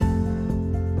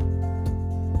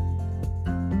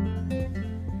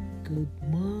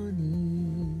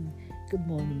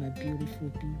morning, my beautiful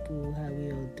people. How are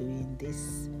we all doing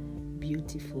this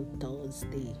beautiful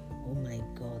Thursday? Oh my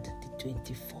God, the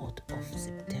 24th of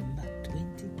September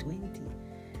 2020.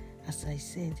 As I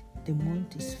said, the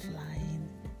month is flying.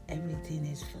 Everything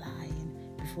is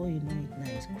flying. Before you know it,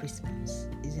 now it's Christmas.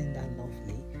 Isn't that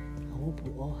lovely? I hope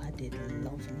we all had a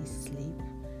lovely sleep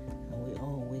and we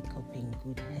all wake up in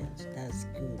good health. That's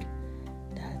good.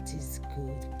 That is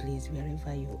good. Please,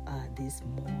 wherever you are this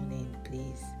morning,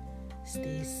 please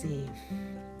stay safe.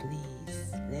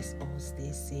 Please, let's all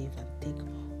stay safe and take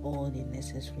all the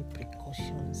necessary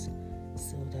precautions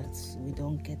so that we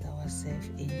don't get ourselves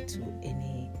into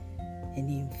any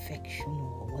infection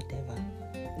or whatever.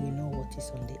 We know what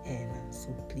is on the air now, so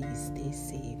please stay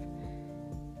safe.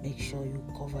 Make sure you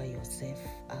cover yourself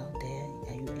out there.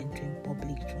 Are you entering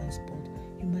public transport?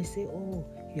 You might say, oh,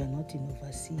 you are not in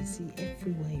overseas. See,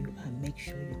 everywhere you are, make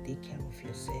sure you take care of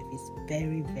yourself. It's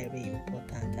very, very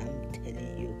important. I'm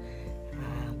telling you.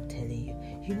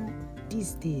 You know,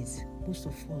 these days, most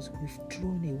of us, we've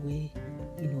thrown away,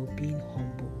 being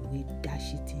humble. We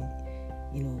dash it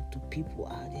in, to people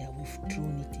out there. We've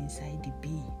thrown it inside the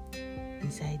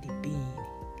bin.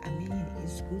 I mean,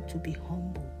 it's good to be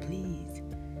humble, please.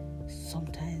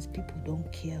 Sometimes people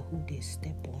don't care who they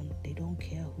step on. They don't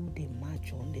care who they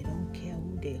march on. They don't care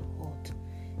who they hurt.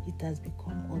 It has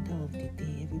become order of the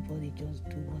day. Everybody just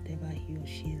do whatever he or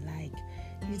she like.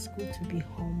 It's good to be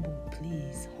humble,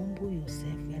 please. Humble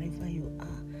yourself wherever you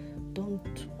are.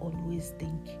 Don't always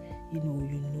think, you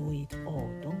know it all.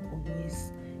 Don't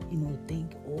always,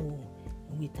 think, oh,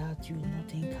 without you,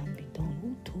 nothing can be done.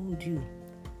 Who told you?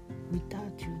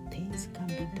 Without you, things can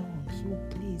be done.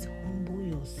 So please, humble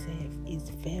yourself. It's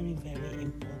very, very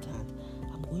important.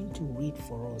 I'm going to read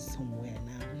for us somewhere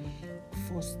now.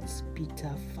 1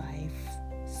 Peter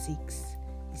 5:6.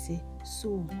 He says,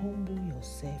 so humble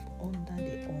yourself under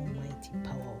the almighty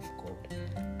power of God,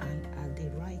 and at the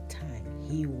right time,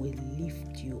 He will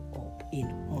lift you up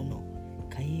in honor.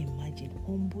 Can you imagine?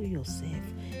 Humble yourself,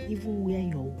 even where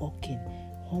you're walking.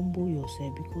 Humble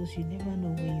yourself, because you never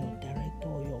know when your director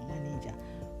or your manager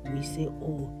will say,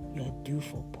 oh, you are due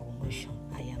for promotion.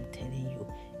 I am telling you,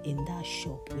 in that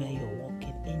shop where you're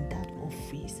working, in that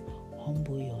office,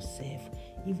 humble yourself.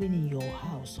 Even in your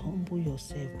house, humble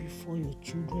yourself before your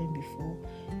children,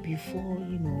 before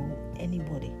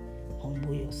anybody.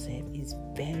 Humble yourself is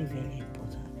very, very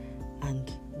important.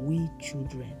 And we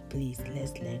children, please,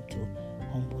 let's learn to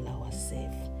humble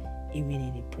ourselves. Even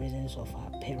in the presence of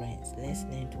our parents, let's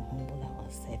learn to humble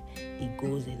ourselves. It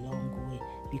goes a long way,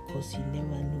 because you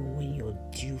never know when you're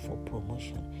due for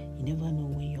promotion. You never know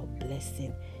when your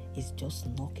blessing is just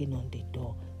knocking on the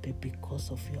door. But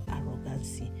because of your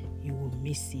arrogancy, you will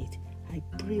miss it. I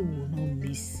pray we will not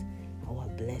miss our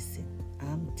blessing.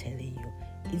 I'm telling you,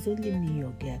 it's only me,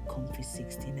 your girl, Comfy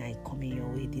 69, coming your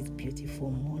way this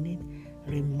beautiful morning,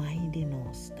 reminding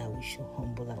us that we should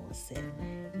humble ourselves.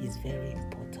 It's very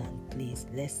important. Please,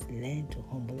 let's learn to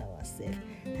humble ourselves.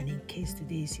 And in case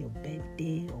today is your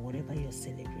birthday or whatever you're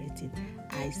celebrating,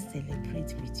 I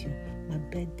celebrate with you. My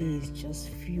birthday is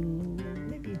just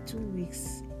maybe 2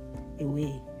 weeks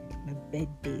away. My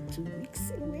birthday 2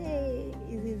 weeks away.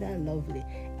 Isn't that lovely?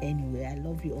 Anyway, I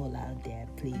love you all out there.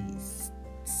 Please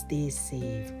stay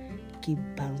safe. Keep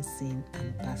bouncing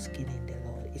and basking in the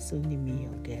Lord. It's only me,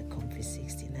 your girl, Comfy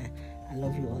 69. I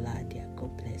love you all out there.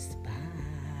 God bless.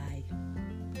 Bye.